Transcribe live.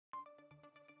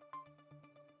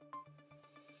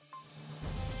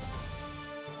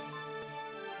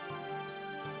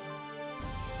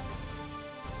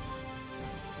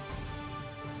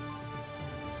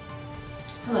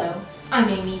Hello, I'm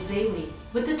Amy Zaley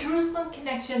with the Jerusalem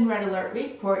Connection Red Alert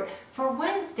Report for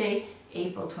Wednesday,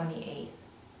 April 28th.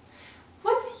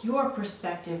 What's your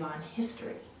perspective on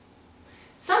history?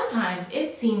 Sometimes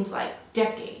it seems like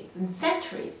decades and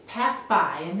centuries pass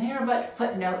by and there are but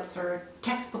footnotes or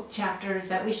textbook chapters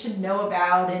that we should know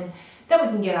about and that we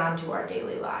can get on to our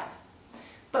daily lives.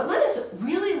 But let us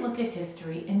really look at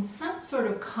history in some sort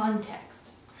of context.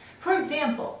 For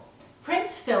example,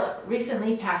 Prince Philip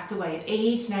recently passed away at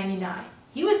age 99.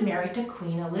 He was married to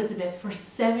Queen Elizabeth for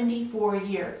 74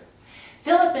 years.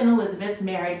 Philip and Elizabeth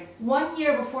married 1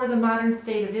 year before the modern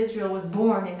state of Israel was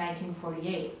born in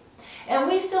 1948. And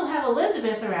we still have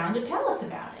Elizabeth around to tell us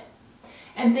about it.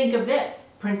 And think of this,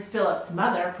 Prince Philip's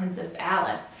mother, Princess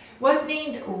Alice, was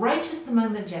named righteous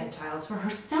among the Gentiles for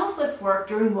her selfless work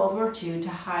during World War II to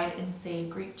hide and save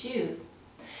Greek Jews.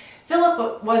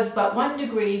 Philip was but 1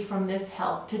 degree from this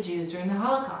help to Jews during the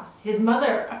Holocaust. His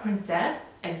mother, a princess,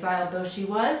 exiled though she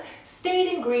was,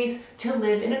 stayed in Greece to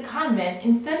live in a convent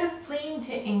instead of fleeing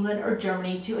to England or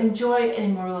Germany to enjoy a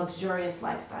more luxurious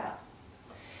lifestyle.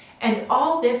 And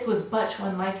all this was but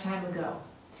 1 lifetime ago.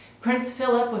 Prince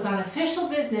Philip was on official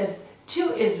business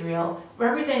to Israel,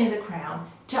 representing the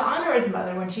crown, to honor his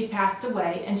mother when she passed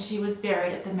away and she was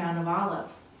buried at the Mount of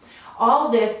Olives. All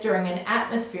this during an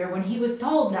atmosphere when he was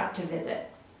told not to visit.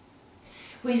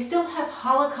 We still have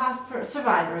Holocaust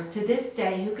survivors to this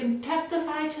day who can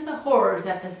testify to the horrors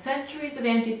that the centuries of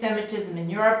anti-Semitism in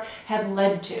Europe had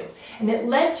led to. And it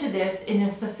led to this in a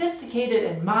sophisticated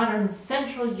and modern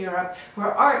Central Europe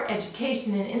where art,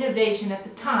 education, and innovation at the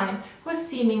time was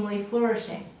seemingly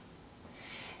flourishing.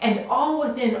 And all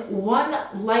within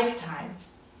 1 lifetime,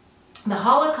 the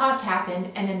Holocaust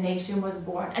happened and a nation was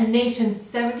born. A nation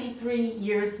 73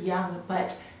 years young,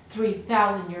 but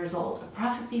 3,000 years old. A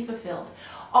prophecy fulfilled.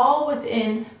 All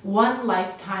within 1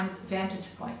 lifetime's vantage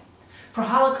point. For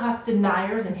Holocaust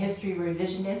deniers and history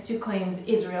revisionists who claims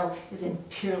Israel is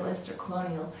imperialist or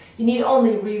colonial, you need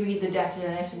only reread the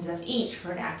definitions of each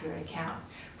for an accurate account.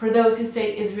 For those who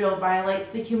say Israel violates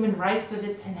the human rights of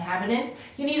its inhabitants,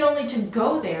 you need only to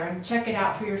go there and check it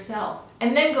out for yourself.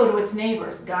 And then go to its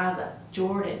neighbors, Gaza,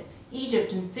 Jordan,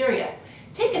 Egypt, and Syria.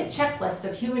 Take a checklist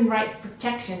of human rights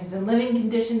protections and living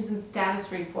conditions and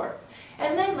status reports.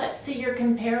 And then let's see your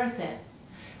comparison.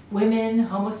 Women,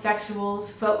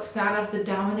 homosexuals, folks not of the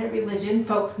dominant religion,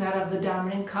 folks not of the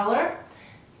dominant color.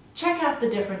 Check out the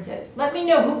differences. Let me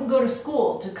know who can go to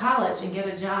school, to college, and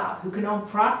get a job, who can own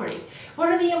property. What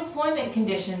are the employment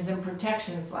conditions and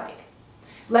protections like?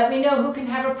 Let me know who can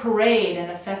have a parade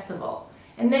and a festival,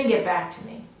 and then get back to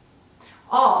me.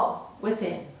 All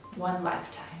within 1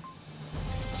 lifetime.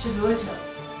 Shavua Tov,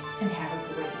 and have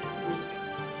a great day.